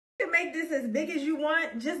You can make this as big as you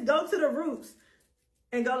want. Just go to the roots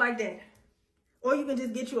and go like that. Or you can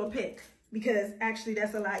just get you a pick, because actually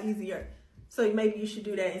that's a lot easier. So maybe you should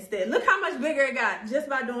do that instead. Look how much bigger it got just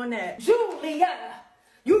by doing that. Julia,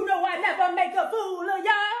 you know I never make a fool of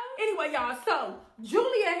y'all. Anyway, y'all, so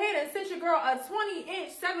Julia here and sent your girl a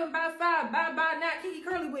 20-inch 7x5 byebyeknots Kinky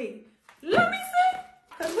Curly wig. Let me see.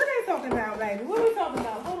 Cause what they talking about, baby? What are we talking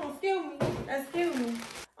about? Hold on, excuse me.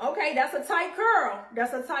 Okay, that's a tight curl.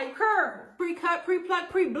 That's a tight curl. Pre-cut, pre-plucked,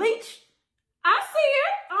 pre-bleach. I see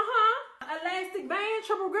it. Elastic band,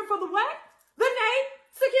 triple grip for the what? The nape,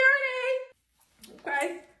 security.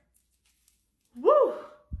 Okay. Woo.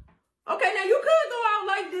 Okay, now you could go out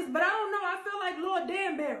like this, but I don't know. I feel like Lord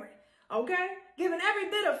Danbury. Okay? Giving every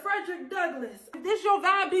bit of Frederick Douglass. If this your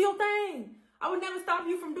vibe, do your thing. I would never stop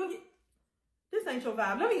you from doing it. This ain't your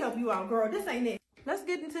vibe. Let me help you out, girl. This ain't it. Let's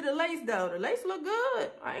get into the lace, though. The lace look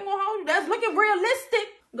good. I ain't gonna hold you. That's looking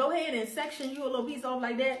realistic. Go ahead and section you a little piece off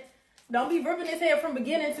like that. Don't be ripping this hair from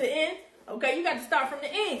beginning to end. Okay, you got to start from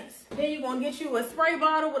the ends. Then you're gonna get you a spray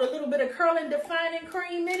bottle with a little bit of curling defining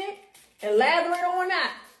cream in it and lather it on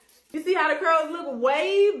out. You see how the curls look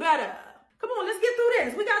way better. Come on, let's get through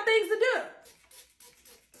this. We got things to do.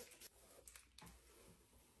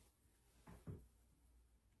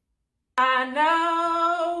 I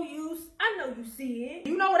know you see it.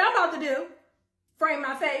 You know what I'm about to do. Frame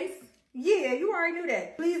my face. Yeah, you already knew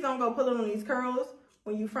that. Please don't go pulling on these curls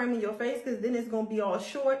when you framing your face, because then it's going to be all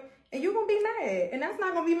short and you're going to be mad. And that's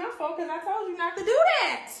not going to be my fault, because I told you not to do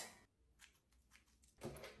that.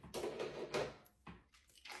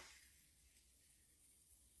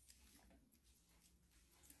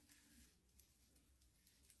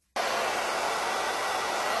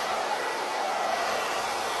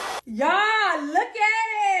 Y'all, look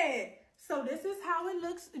at it. So this is how it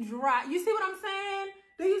looks dry. You see what I'm saying?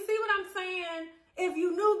 Do you see what I'm saying? If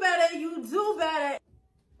you knew better, you do better.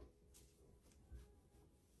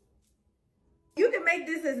 You can make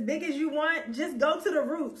this as big as you want. Just go to the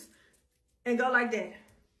roots and go like that.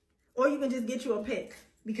 Or you can just get you a pick,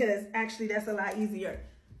 because actually that's a lot easier.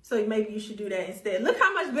 So maybe you should do that instead. Look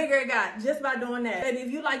how much bigger it got just by doing that. Baby,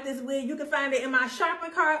 if you like this wig, you can find it in my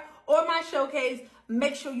shopping cart or my showcase.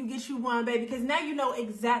 Make sure you get you one, baby, because now you know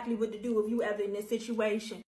exactly what to do if you ever in this situation.